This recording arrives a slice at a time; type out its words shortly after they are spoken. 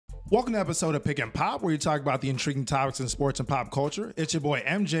Welcome to an episode of Pick and Pop, where you talk about the intriguing topics in sports and pop culture. It's your boy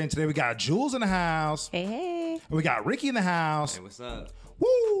MJ, and today we got Jules in the house. Hey, hey. And we got Ricky in the house. Hey, what's up?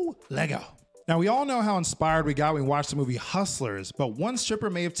 Woo! Lego. Now, we all know how inspired we got when we watched the movie Hustlers, but one stripper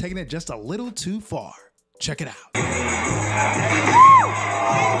may have taken it just a little too far. Check it out.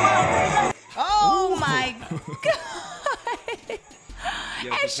 Oh my God.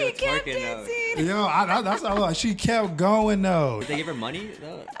 Yo, And she kept dancing. Yo, that's how like, she kept going though. Did they give her money?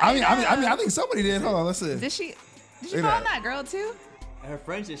 No. I think somebody did. Hold on, let's see. Did she Look fall at on that girl too? Her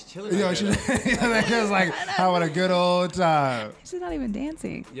friends just chilling. Yo, Right she there, just like having a good old time. She's not even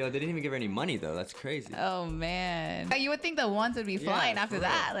dancing. Yo, they didn't even give her any money though. That's crazy. Oh man. You would think the ones would be flying after for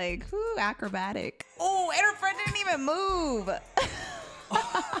that. Like, whoo, acrobatic. Oh, and her friend didn't even move.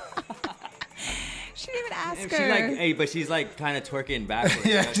 She didn't even ask She's her. like, hey, but she's like kind of twerking backwards.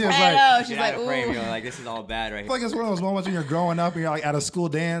 Yeah, Like, she was I like, know. get She's out like, of frame, ooh. yo, like this is all bad right I here. feel like it's one of those moments when you're growing up and you're like at a school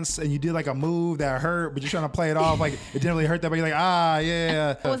dance and you did like a move that hurt, but you're trying to play it off like it didn't really hurt that, but you're like, ah,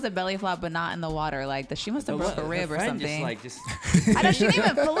 yeah. It was a belly flop, but not in the water. Like, she must have broke a rib her or friend something. Just I know she didn't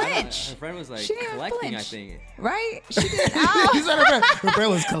even flinch. her friend was like She didn't even collecting, flinch. I think. Right? She didn't. She said her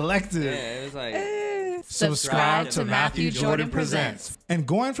friend was collected. Yeah, it was like. Subscribe to Matthew Jordan Presents. And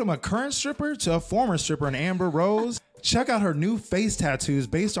going from a current stripper to a former stripper in Amber Rose, check out her new face tattoos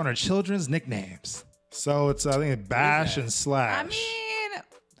based on her children's nicknames. So it's, I think, Bash and Slash. I mean,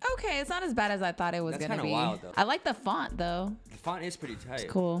 okay, it's not as bad as I thought it was That's going to kinda be. wild, though. I like the font, though. The font is pretty tight.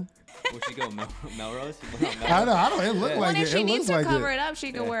 Cool. Would she go Melrose? I know. It looked Yeah. like Well, it. if she It needs looks to like cover it. it up,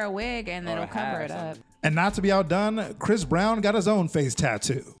 she could wear a wig and then Or a it'll cover hat or it up. something. And not to be outdone, Chris Brown got his own face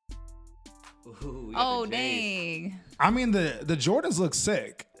tattoo. Ooh, we got Oh, the J's. dang. I mean, the Jordans look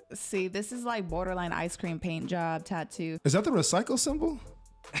sick. See, this is like borderline ice cream paint job tattoo. Is that the recycle symbol?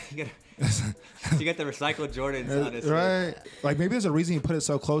 You got the recycled Jordans on his Right. Like maybe there's a reason you put it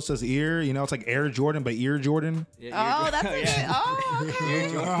so close to his ear. You know, it's like Air Jordan, but ear Jordan. Oh, that's what it is. Oh,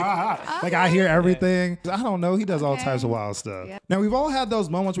 okay. Like I hear everything. I don't know. He does all Okay. types of wild stuff. Yeah. Now we've all had those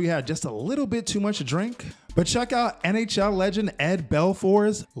moments where we had just a little bit too much to drink. But check out NHL legend Ed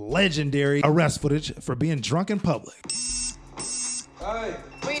Belfour's legendary arrest footage for being drunk in public. Hey.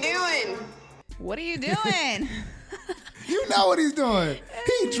 What you doing? What are you doing? You know what he's doing.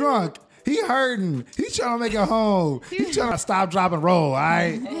 He drunk. He hurting. He's trying to make it home. He's trying to stop, drop, and roll, all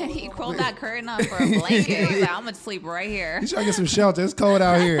right? He rolled that curtain up for a blanket. He's like, I'm going to sleep right here. He's trying to get some shelter. It's cold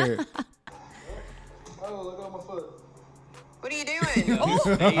out here. Oh, look on my foot. What are you doing?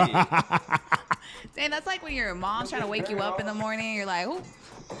 Dang, that's like when your mom's trying to wake you up in the morning. You're like, ooh.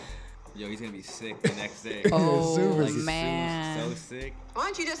 Yo, he's gonna be sick the next day. Oh, Super man. So sick. Why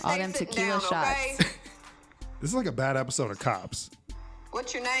don't you just All stay them sitting tequila down, shots. okay? This is like a bad episode of Cops.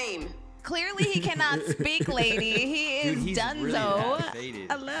 What's your name? Clearly, he cannot speak, lady. He is Dude, he's donezo. really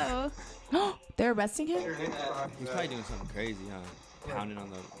faded. Hello. They're arresting him? He's probably doing something crazy, huh? Pounding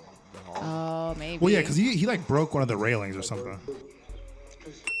on the hall. Oh, maybe. Well, yeah, because he like broke one of the railings or something.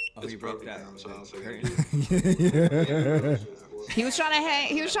 Oh, he broke that curtain. He was trying to hang.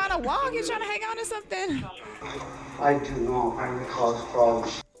 He was trying to walk. He was trying to hang on to something. I do not want to cause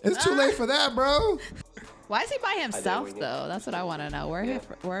problems. It's too late for that, bro. Why is he by himself though? That's what I want to know. Where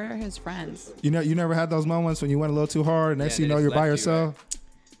are his friends? You never had those moments when you went a little too hard and next thing you know they you're just by left you, yourself.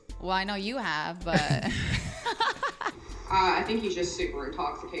 Well, I know you have, but I think he's just super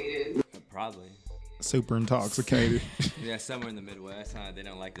intoxicated. Probably. Super intoxicated. Yeah, somewhere in the Midwest, huh? They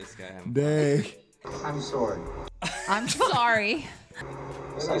don't like this guy. Dang. I'm sorry. I'm sorry.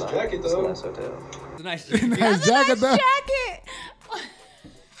 That's a nice jacket, though. It's a nice jacket. Nice jacket, though. Jacket.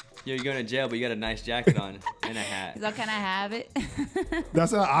 Yo, you're going to jail, but you got a nice jacket on and a hat. So can I have it?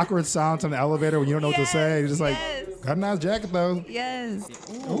 That's an awkward sound on the elevator when you don't know what to say. You're just like, yes. got a nice jacket though. Yes.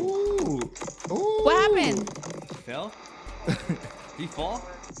 Ooh. Ooh. What happened? He fell? He fall?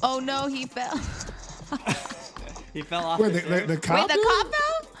 Oh no, he fell. He fell off Wait, the stairs? the cop? Wait, the did? cop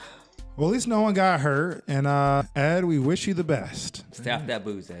fell? Well, at least no one got hurt. And Ed, we wish you the best. Stay off that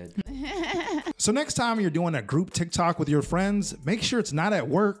booze, Ed. So next time you're doing a group TikTok with your friends, make sure it's not at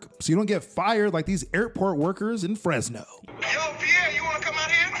work so you don't get fired like these airport workers in Fresno. Yo, Pierre, you want to come out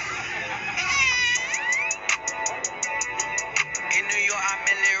here? In New York, I'm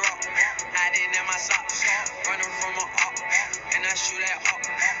in the rock. Hiding in my socks. Running from a up. And I shoot at up.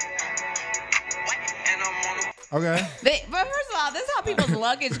 And I'm on the... Okay. But first of all, this is how people's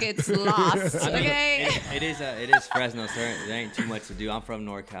luggage gets lost. I mean, Okay. it is Fresno, so there ain't too much to do. I'm from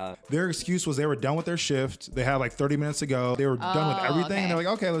NorCal. Their excuse was they were done with their shift. They had like 30 minutes to go. They were done with everything. okay. And they're like,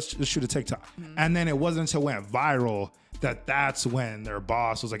 okay, let's shoot a TikTok. And then it wasn't until it went viral that's when their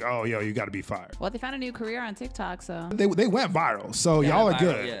boss was like, oh, yo, you got to be fired. Well, they found a new career on TikTok, so. They went viral, so y'all are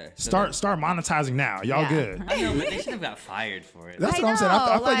good. Yeah. Start monetizing now. Y'all good. I know, but they should have got fired for it. That's what I'm saying.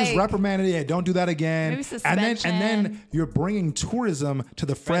 I feel like just reprimanded. Yeah, don't do that again. Maybe suspension. And then you're bringing tourism to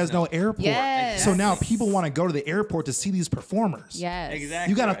the Fresno airport. Yes. So now people want to go to the airport to see these performers. Yes.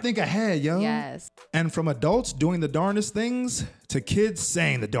 Exactly. You got to think ahead, yo. Yes. And from adults doing the darndest things to kids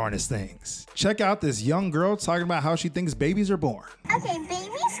saying the darndest things. Check out this young girl talking about how she thinks babies are born. Okay,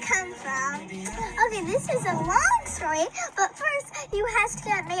 babies come from... Okay, this is a long story, but first you have to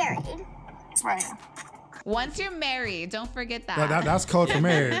get married. Right. Once you're married, don't forget that. That's code for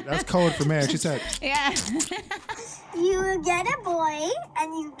married. That's code for married. She said. Yeah. You get a boy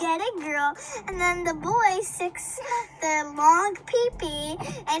and you get a girl, and then the boy sticks the long pee-pee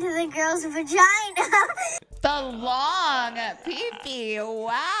into the girl's vagina. The long pee-pee.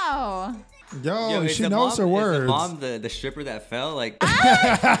 Wow. Yo, she knows her words. Is the mom the stripper that fell? Like.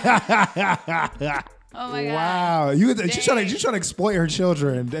 Oh my God. Wow. She's trying to exploit her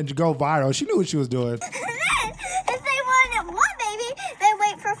children and go viral. She knew what she was doing. And then, if they want one baby, they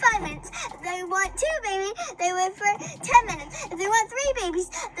wait for 5 minutes. If they want 2 babies, they wait for 10 minutes. If they want 3 babies,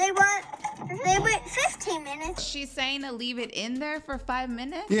 they wait 15 minutes. She's saying to leave it in there for 5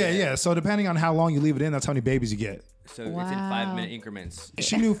 minutes? Yeah. So depending on how long you leave it in, that's how many babies you get. So it's in 5-minute increments.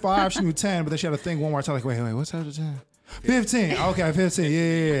 She knew 5, she knew 10, but then she had to think one more time. Like, wait, what's after 10? 15. Okay, 15.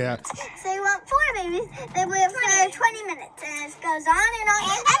 Yeah. So they want 4 babies, they wait for 20 minutes. And it goes on and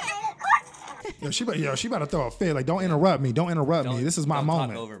on. She about to throw a fit. Like, don't interrupt me. Don't interrupt me. This is my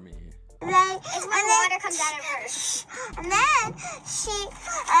moment. Talk over me. It's when water comes out of her. And then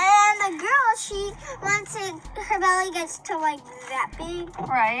the girl, she wants it, her belly gets to like that big.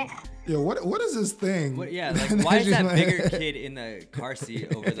 Right. Yo, what is this thing? Why is that bigger kid in the car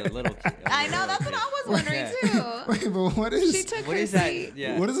seat over the little kid? I know, that's what I was wondering too. Wait, but what is that?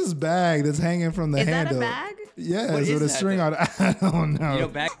 Yeah. What is this bag that's hanging from the handle? Is that a bag? Yes, with a string on it. I don't know.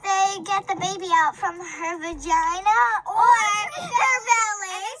 They get the baby out from her vagina or her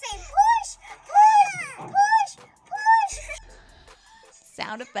belly. And they say push.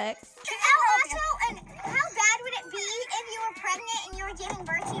 Sound effects. And how bad would it be if you were pregnant and you were giving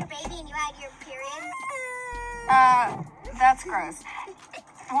birth to your baby and you had your period? That's gross.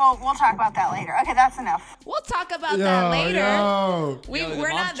 We'll talk about that later. Okay, that's enough. We'll talk about that later. We're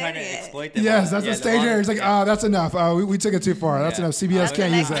not there yet. Yes, that's the stage there. It's like, that's enough. We took it too far. That's enough. CBS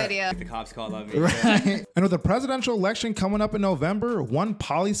can't use that. The cops call on me. Right. And with the presidential election coming up in November, one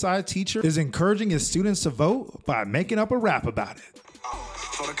poli-sci teacher is encouraging his students to vote by making up a rap about it.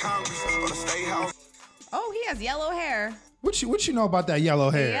 For the Congress or the State House. Oh, he has yellow hair. What you know about that yellow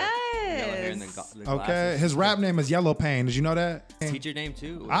hair? Yes. Yellow hair and the okay, his rap name is Yellow Pain. Did you know that? Teacher name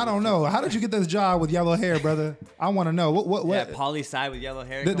too? I don't know. How did you get this job with yellow hair, brother? I want to know. What? Yeah, poli-sci with yellow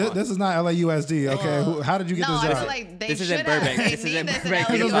hair. This is not LAUSD. Okay, how did you get this job? Like this is in Burbank. This is in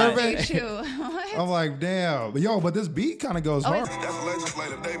Burbank. I'm like, damn. But this beat kind of goes hard. That's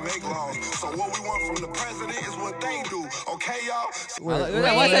legislative. They make laws. So what we want from the president is what they do. Okay, y'all?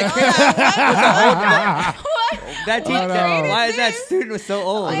 That teacher. Why is that student so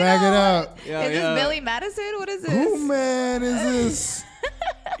old? Back it up. Is this Billy Madison? What is this? Who man is this?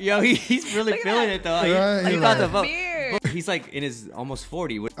 Yo, he's really feeling it though. Right. He's about to vote. He's like in his almost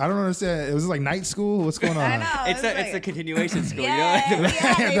 40. I don't understand. It was like night school. What's going on? I know. It's a continuation school.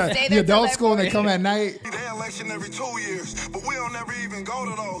 The adult school and they come at night. They election every 2 years, but we don't never even go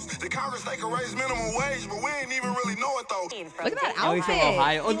to those. The Congress they can raise minimum wage, but we ain't even really know it though. Look at that outfit. Oh, he's from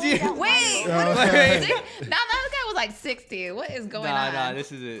Ohio. Oh, dude. Wait. Now that guy was like 60. What is going on? Nah,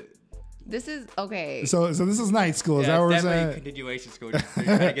 this is it. This is okay. So this is night school. Is that what we're saying? Continuation school. They're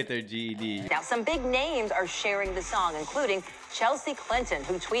trying to get their GED. Now, some big names are sharing the song, including Chelsea Clinton,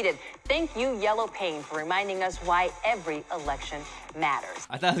 who tweeted, "Thank you, Yellow Pain, for reminding us why every election matters."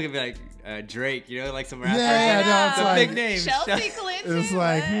 I thought it was gonna be like Drake, like some rapper. Yeah, some big names. Chelsea Clinton. It's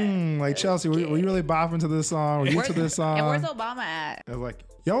like, like Chelsea, were you really bopping to this song? Were you to this song? And where's Obama at? I was like,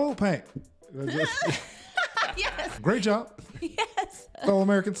 Yellow Paint. Yes. Great job. Yes. Fellow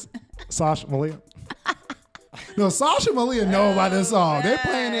Americans. Sasha Malia. No, Sasha Malia know about this song. They're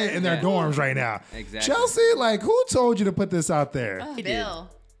playing it in their dorms right now. Exactly. Chelsea, like, who told you to put this out there? Bill.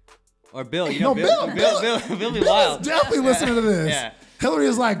 Or Bill. No, Bill be wild. Bill's definitely listening to this. Yeah. Hillary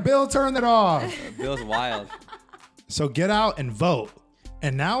is like, Bill, turn that off. Bill's wild. So get out and vote.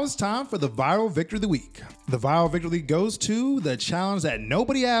 And now it's time for the viral victory of the week. The viral victory of the week goes to the challenge that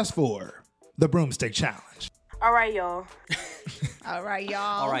nobody asked for, the broomstick challenge. All right, y'all. All right,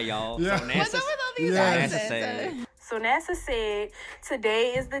 y'all. All right, y'all. Yeah. So What's up with all these Yeah. accents? So NASA said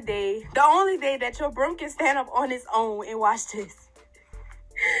today is the day, the only day that your broom can stand up on its own. And watch this.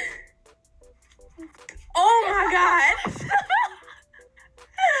 Oh my God.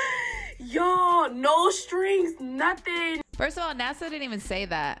 Y'all, no strings, nothing. First of all, NASA didn't even say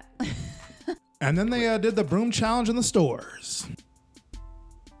that. And then they did the broom challenge in the stores.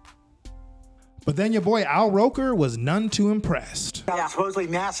 But then your boy Al Roker was none too impressed. Supposedly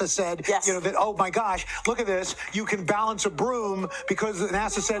NASA said, you know, that, oh my gosh, look at this. You can balance a broom because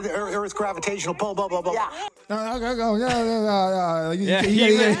NASA said the Earth's gravitational pull, blah, blah, blah. He was You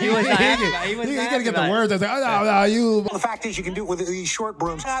gotta get the words. You. The fact is, you can do it with these short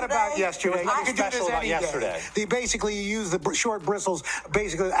brooms. Not about yesterday. You can do this any day. They basically use the short bristles,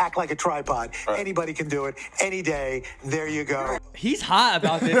 basically act like a tripod. Anybody can do it any day. There you go. He's hot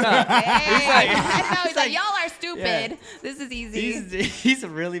about this. Huh? He's like, y'all are stupid. Yeah. This is easy. He's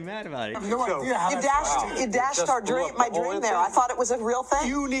really mad about it. You dashed my dream there. I thought it was a real thing.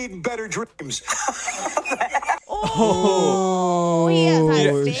 You need better dreams. Oh, he has high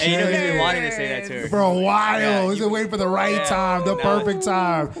standards. And you know, he's been wanting to say that to her for a while. Yeah, He's been waiting for the right time, the perfect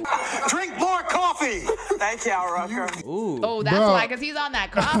time. Drink more coffee. Thank you, Al Roker. Ooh. Oh, that's why, because he's on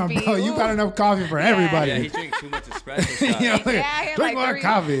that coffee. Bro, you got enough coffee for everybody. Yeah, he's drinking too much espresso shots. Drink more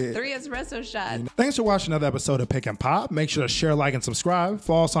coffee. 3 espresso shots. Thanks for watching another episode of Pick and Pop. Make sure to share, like, and subscribe.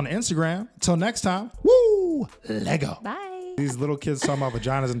 Follow us on Instagram. Until next time, woo, Lego. Bye. These little kids talking about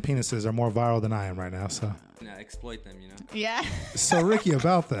vaginas and penises are more viral than I am right now. So exploit them, you know. Yeah. So Ricky,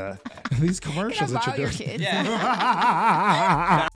 about that, these commercials that you're doing. Your kids. Yeah.